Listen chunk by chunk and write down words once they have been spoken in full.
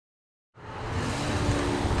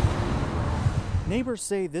Neighbors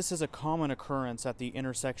say this is a common occurrence at the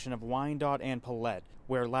intersection of Wyandotte and Paulette,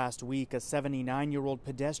 where last week a 79-year-old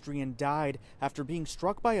pedestrian died after being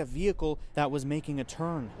struck by a vehicle that was making a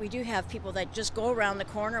turn. We do have people that just go around the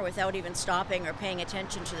corner without even stopping or paying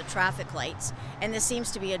attention to the traffic lights, and this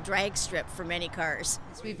seems to be a drag strip for many cars.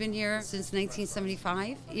 We've been here since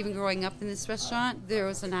 1975. Even growing up in this restaurant, there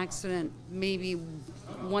was an accident maybe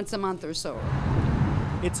once a month or so.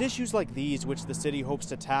 It's issues like these which the city hopes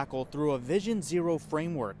to tackle through a Vision Zero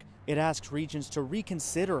framework. It asks regions to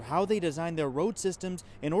reconsider how they design their road systems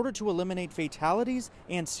in order to eliminate fatalities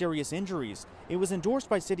and serious injuries. It was endorsed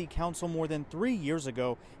by City Council more than 3 years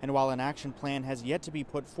ago, and while an action plan has yet to be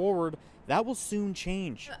put forward, that will soon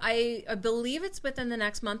change. I believe it's within the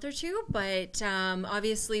next month or two, but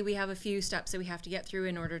obviously we have a few steps that we have to get through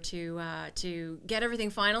in order to get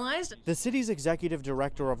everything finalized. The city's executive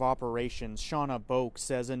director of operations, Shauna Boak,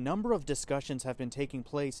 says a number of discussions have been taking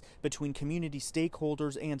place between community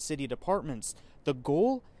stakeholders and city departments. The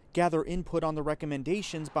goal? Gather input on the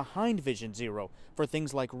recommendations behind Vision Zero for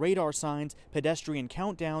things like radar signs, pedestrian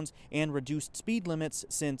countdowns, and reduced speed limits,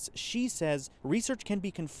 since she says research can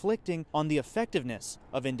be conflicting on the effectiveness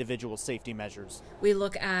of individual safety measures. We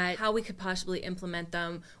look at how we could possibly implement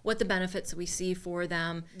them, what the benefits we see for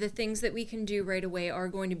them. The things that we can do right away are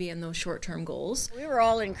going to be in those short-term goals. We were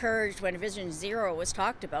all encouraged when Vision Zero was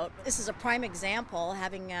talked about. This is a prime example,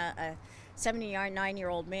 having a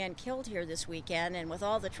 79-year-old man killed here this weekend, and with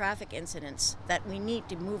all the traffic incidents, that we need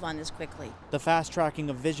to move on this quickly. The fast tracking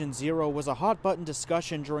of Vision Zero was a hot button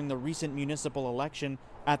discussion during the recent municipal election.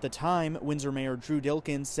 At the time, Windsor Mayor Drew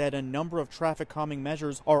Dilkins said a number of traffic calming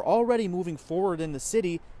measures are already moving forward in the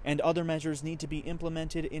city, and other measures need to be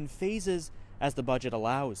implemented in phases as the budget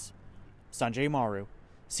allows. Sanjay Maru,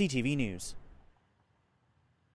 CTV News.